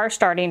 are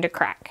starting to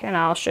crack. And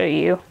I'll show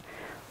you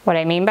what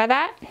I mean by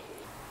that.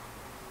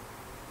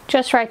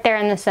 Just right there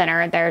in the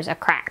center, there's a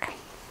crack.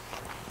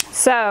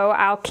 So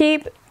I'll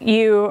keep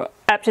you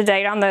up to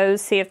date on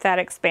those, see if that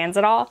expands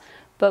at all.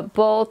 But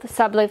both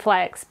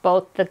Subli-Flex,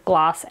 both the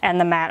gloss and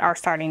the matte, are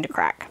starting to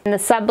crack. And the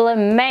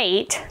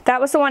Subli-Mate, that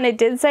was the one it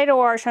did say to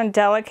wash on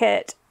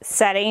delicate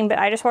setting, but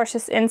I just washed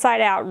this inside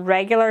out,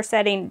 regular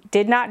setting,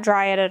 did not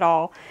dry it at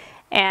all.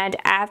 And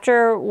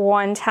after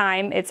one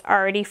time, it's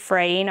already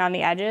fraying on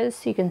the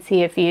edges. You can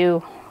see a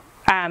few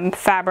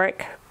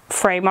fabric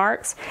fray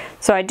marks.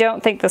 So I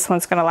don't think this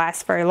one's gonna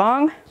last very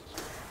long.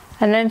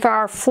 And then for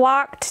our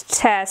flocked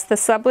test, the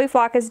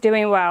Subli-Flock is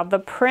doing well. The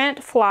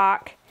print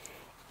flock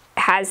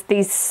has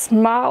the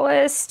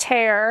smallest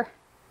tear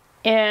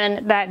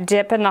in that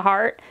dip in the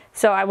heart,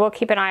 so I will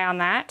keep an eye on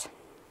that.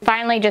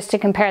 Finally, just to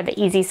compare, the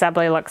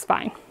EasySubli looks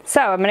fine.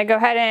 So I'm gonna go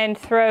ahead and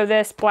throw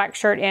this black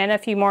shirt in a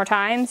few more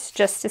times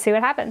just to see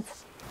what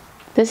happens.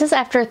 This is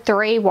after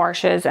 3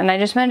 washes, and I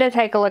just wanted to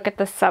take a look at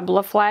the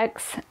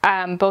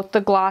Subli-Flex, both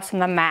the gloss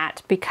and the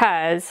matte,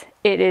 because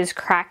it is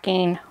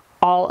cracking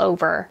all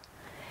over.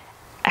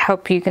 I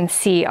hope you can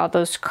see all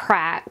those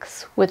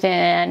cracks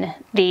within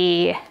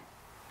the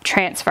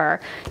transfer.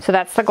 So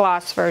that's the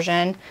gloss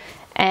version,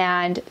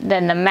 and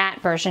then the matte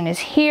version is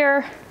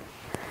here,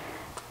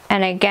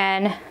 and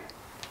again,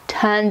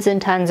 tons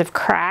and tons of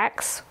cracks.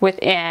 Subli-Flex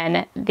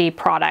within the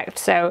product.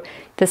 So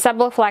the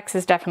Subli-Flex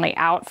is definitely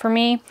out for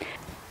me.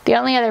 The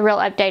only other real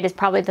update is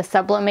probably the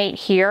Subli-Mate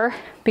here,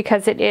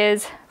 because it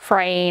is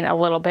fraying a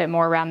little bit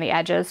more around the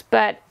edges,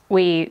 but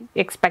we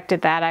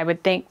expected that, I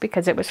would think,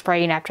 because it was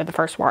fraying after the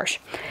first wash.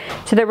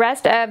 So the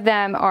rest of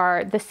them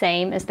are the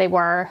same as they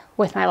were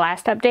with my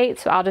last update,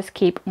 so I'll just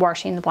keep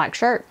washing the black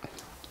shirt.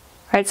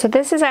 All right, so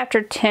this is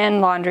after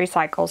 10 laundry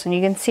cycles, and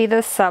you can see the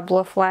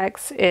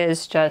Subli-Flex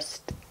is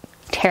just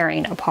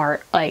tearing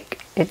apart.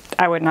 Like,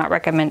 I would not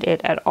recommend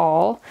it at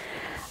all.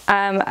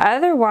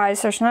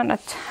 Otherwise, there's not a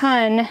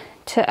ton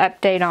to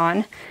update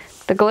on.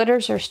 The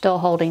glitters are still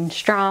holding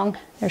strong.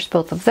 There's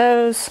both of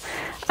those.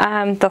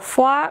 The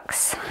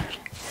flocks,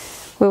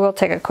 we will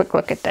take a quick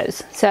look at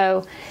those.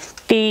 So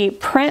the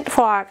print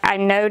flock, I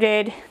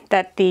noted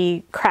that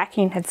the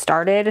cracking had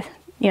started,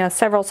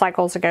 several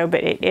cycles ago,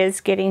 but it is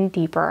getting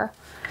deeper.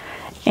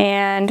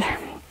 And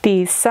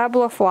the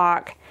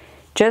Subli-Flock,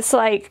 just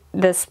like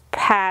this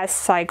past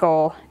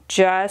cycle,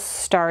 just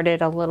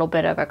started a little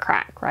bit of a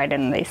crack right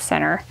in the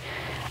center.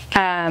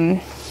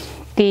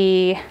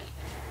 The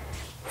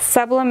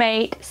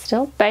Subli-Mate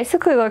still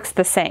basically looks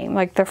the same.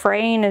 Like, the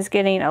fraying is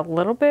getting a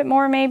little bit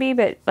more maybe,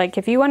 but like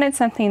if you wanted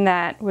something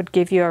that would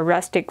give you a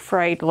rustic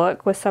frayed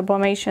look with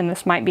sublimation,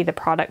 this might be the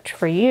product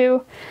for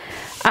you.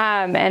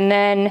 And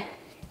then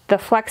the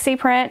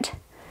FlexiPrint,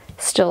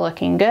 still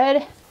looking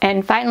good.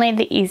 And finally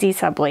the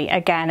EasySubli,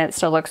 again, it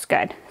still looks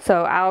good.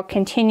 So I'll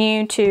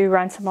continue to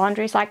run some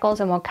laundry cycles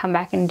and we'll come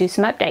back and do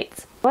some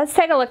updates. Let's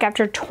take a look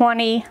after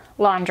 20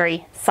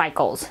 laundry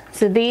cycles.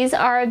 So these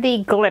are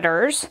the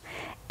glitters,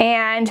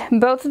 and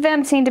both of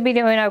them seem to be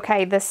doing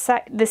okay. The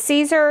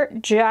Caesar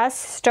just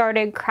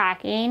started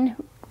cracking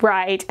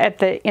right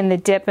at in the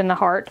dip in the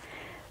heart,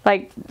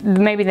 like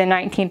maybe the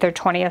 19th or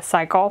 20th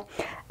cycle.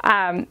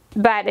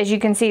 But as you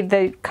can see,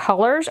 the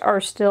colors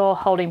are still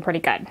holding pretty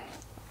good.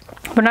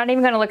 We're not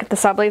even going to look at the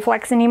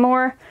Subli-Flex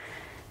anymore.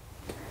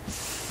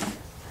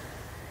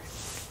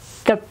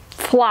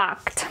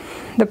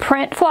 The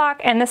print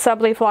flock and the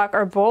Subli-Flock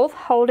are both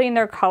holding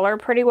their color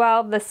pretty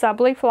well. The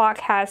Subli-Flock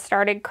has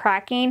started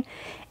cracking,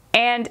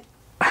 and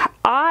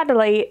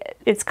oddly,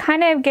 it's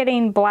kind of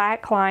getting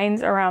black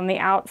lines around the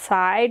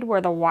outside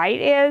where the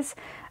white is,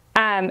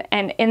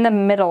 and in the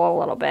middle a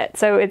little bit.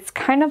 So it's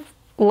kind of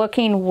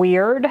looking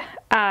weird,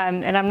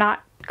 and I'm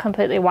not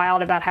completely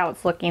wild about how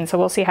it's looking, so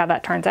we'll see how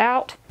that turns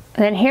out.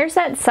 And then here's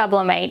that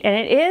Subli-Mate, and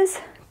it is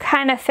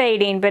kind of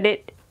fading, but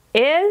it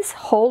is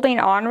holding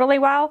on really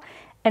well.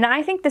 And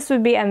I think this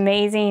would be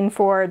amazing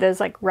for those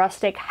like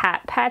rustic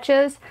hat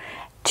patches,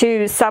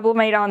 to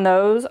sublimate on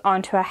those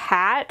onto a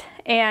hat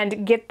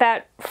and get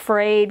that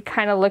frayed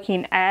kind of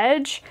looking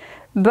edge,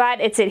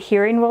 but it's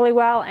adhering really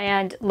well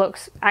and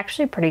looks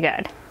actually pretty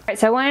good. All right,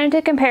 so I wanted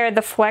to compare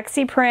the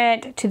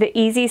FlexiPrint to the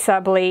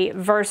EasySubli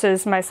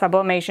versus my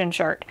sublimation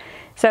shirt.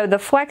 So the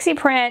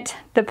FlexiPrint,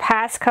 the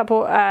past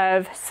couple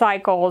of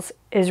cycles,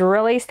 is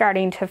really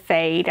starting to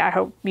fade. I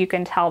hope you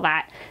can tell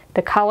that.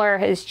 The color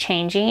is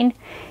changing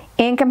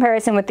in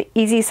comparison with the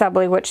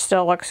EasySubli, which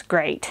still looks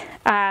great.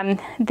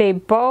 They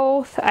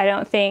both, I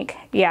don't think,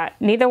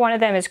 neither one of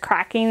them is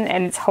cracking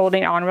and it's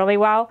holding on really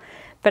well,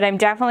 but I'm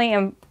definitely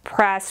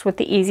impressed with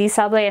the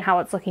EasySubli and how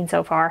it's looking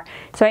so far.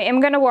 So I am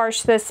going to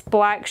wash this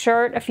black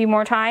shirt a few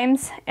more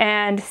times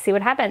and see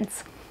what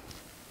happens.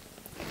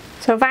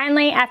 So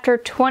finally, after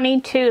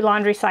 22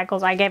 laundry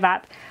cycles, I gave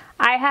up.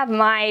 I have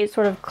my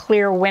sort of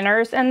clear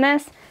winners in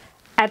this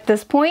at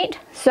this point,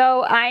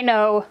 so I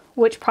know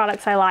which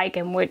products I like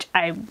and which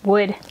I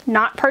would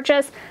not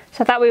purchase.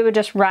 So I thought we would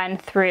just run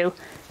through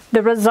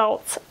the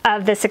results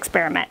of this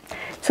experiment.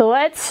 So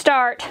let's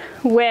start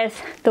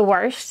with the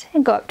worst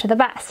and go up to the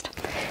best.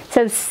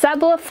 So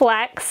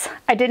Subli-Flex,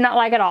 I did not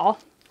like at all.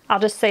 I'll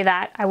just say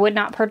that. I would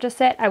not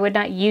purchase it. I would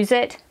not use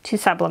it to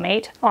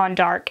sublimate on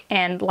dark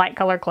and light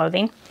color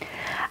clothing.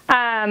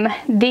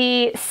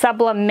 The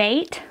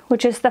Subli-Mate,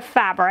 which is the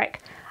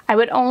fabric, I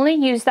would only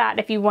use that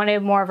if you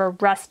wanted more of a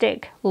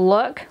rustic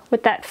look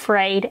with that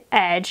frayed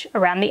edge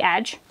around the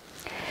edge.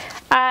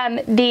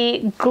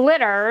 The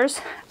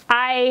glitters,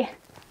 I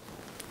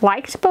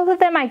liked both of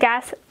them, I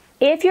guess.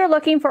 If you're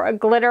looking for a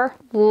glitter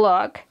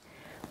look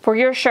for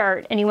your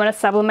shirt and you want to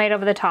sublimate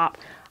over the top,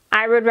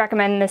 I would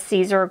recommend the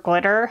Caesar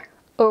glitter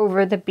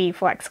over the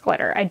B-Flex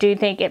glitter. I do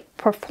think it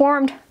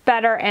performed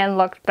better and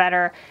looked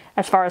better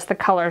as far as the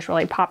colors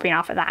really popping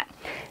off of that.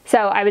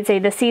 So I would say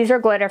the Caesar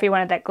glitter if you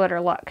wanted that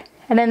glitter look.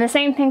 And then the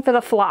same thing for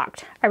the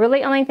flocked. I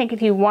really only think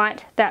if you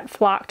want that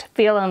flocked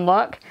feel and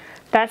look,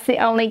 that's the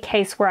only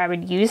case where I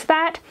would use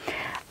that.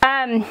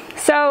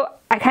 So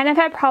I kind of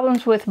had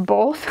problems with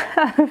both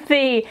of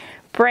the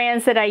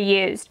brands that I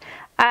used.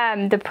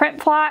 The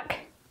print flock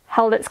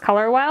held its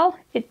color well.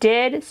 It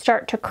did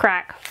start to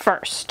crack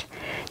first.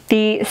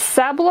 The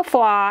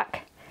Subli-Flock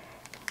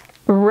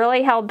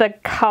really held the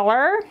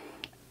color,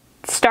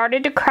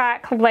 started to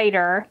crack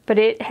later, but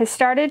it has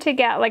started to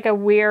get like a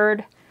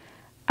weird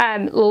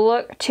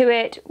look to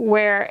it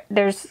where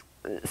there's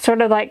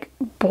sort of like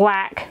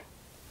black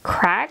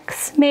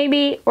cracks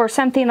maybe, or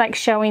something like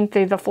showing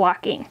through the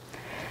flocking.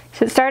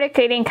 So it started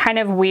getting kind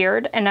of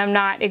weird, and I'm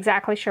not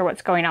exactly sure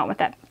what's going on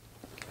with it.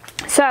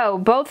 So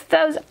both of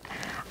those,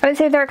 I would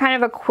say they're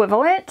kind of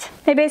equivalent.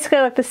 They basically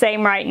look the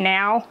same right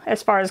now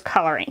as far as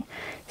coloring.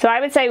 So I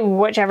would say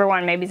whichever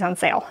one maybe is on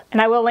sale.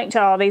 And I will link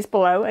to all these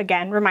below,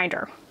 again,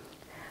 reminder.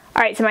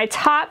 All right, so my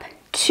top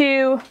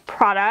 2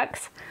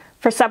 products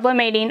for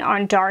sublimating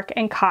on dark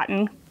and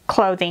cotton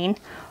clothing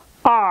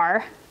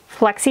are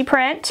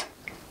FlexiPrint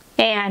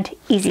and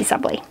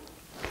EasySubli.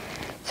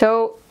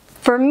 So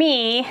for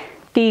me,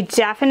 the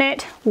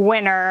definite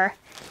winner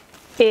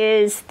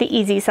is the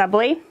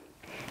EasySubli.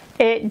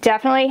 It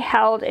definitely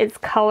held its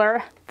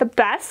color the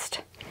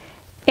best,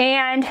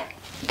 and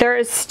there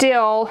is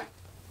still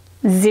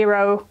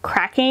 0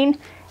 cracking,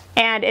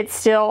 and it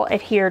still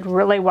adhered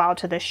really well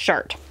to this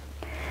shirt.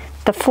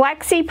 The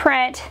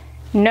FlexiPrint,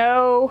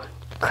 no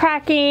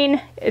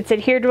cracking, it's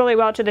adhered really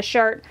well to the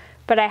shirt,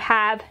 but I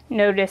have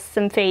noticed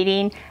some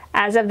fading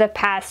as of the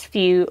past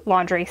few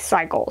laundry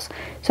cycles.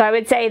 So I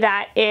would say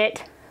that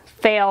it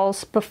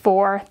fails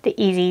before the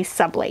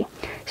EasySubli.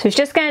 So it's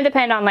just going to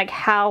depend on like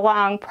how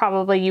long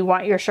probably you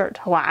want your shirt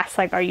to last.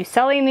 Like, are you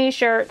selling these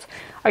shirts?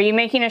 Are you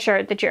making a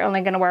shirt that you're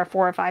only going to wear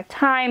 4 or 5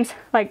 times?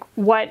 Like,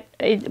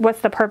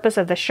 what's the purpose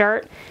of the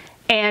shirt?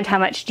 And how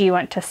much do you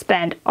want to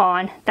spend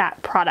on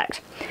that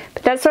product?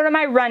 But that's sort of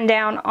my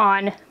rundown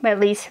on my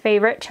least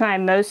favorite to my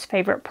most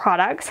favorite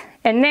products.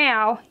 And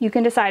now you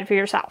can decide for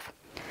yourself.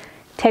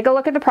 Take a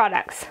look at the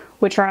products,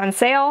 which are on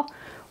sale,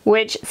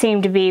 which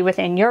seem to be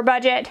within your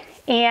budget,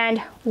 and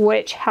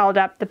which held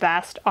up the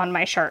best on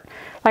my shirt.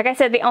 Like I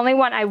said, the only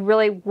one I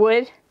really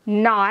would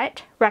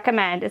not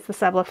recommend is the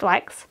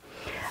Subli-Flex.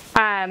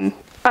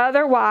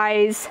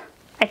 Otherwise,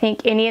 I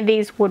think any of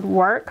these would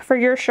work for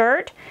your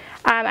shirt.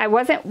 I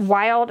wasn't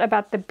wild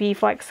about the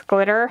B-Flex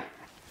glitter,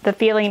 the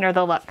feeling or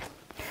the look.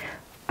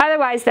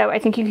 Otherwise though, I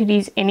think you could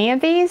use any of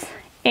these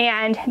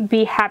and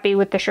be happy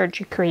with the shirt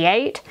you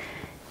create.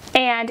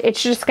 And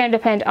it's just going to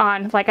depend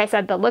on, like I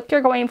said, the look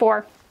you're going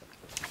for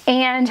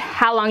and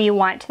how long you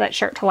want that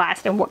shirt to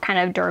last and what kind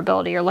of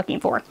durability you're looking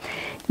for.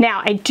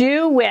 Now, I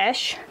do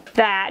wish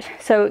that,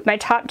 so my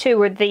top 2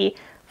 were the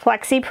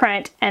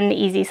FlexiPrint and the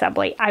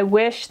EasySubli. I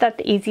wish that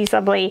the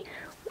EasySubli,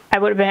 I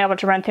would have been able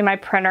to run through my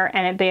printer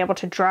and it'd be able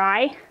to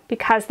dry,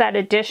 because that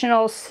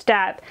additional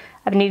step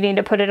of needing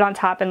to put it on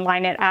top and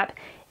line it up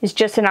is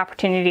just an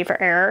opportunity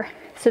for error.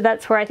 So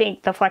that's where I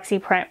think the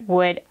FlexiPrint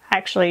would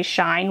actually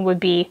shine, would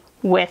be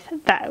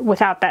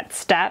without that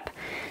step.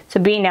 So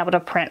being able to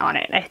print on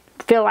it. I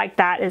feel like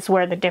that is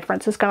where the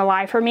difference is going to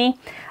lie for me.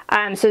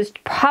 So it's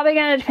probably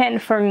going to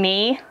depend for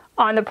me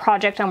on the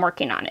project I'm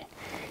working on it.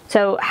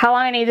 So how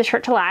long I need the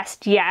shirt to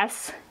last,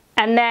 yes.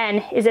 And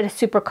then is it a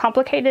super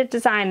complicated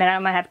design that I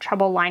might have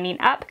trouble lining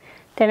up?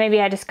 Then maybe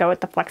I just go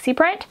with the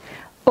FlexiPrint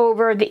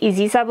over the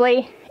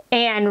EasySubli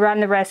and run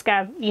the risk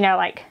of, you know,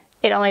 like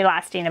it only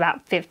lasting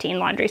about 15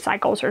 laundry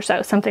cycles or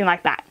so, something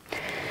like that.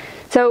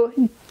 So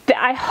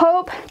I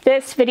hope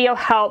this video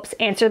helps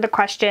answer the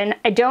question.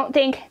 I don't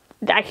think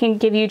that I can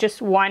give you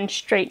just one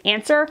straight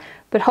answer,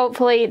 but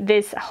hopefully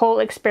this whole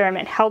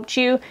experiment helped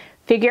you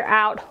figure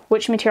out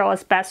which material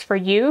is best for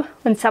you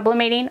when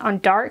sublimating on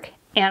dark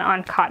and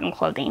on cotton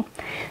clothing.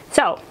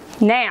 So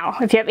now,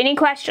 if you have any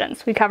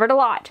questions, we covered a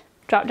lot.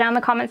 Drop down in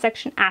the comment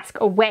section, ask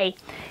away.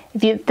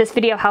 If this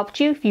video helped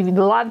you, if you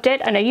loved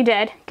it, I know you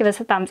did, give us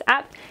a thumbs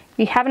up. If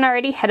you haven't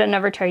already, head on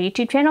over to our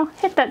YouTube channel,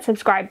 hit that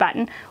subscribe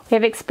button. We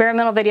have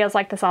experimental videos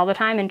like this all the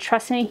time, and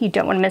trust me, you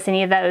don't want to miss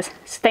any of those.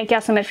 So thank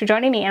y'all so much for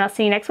joining me, and I'll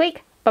see you next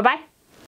week. Bye-bye.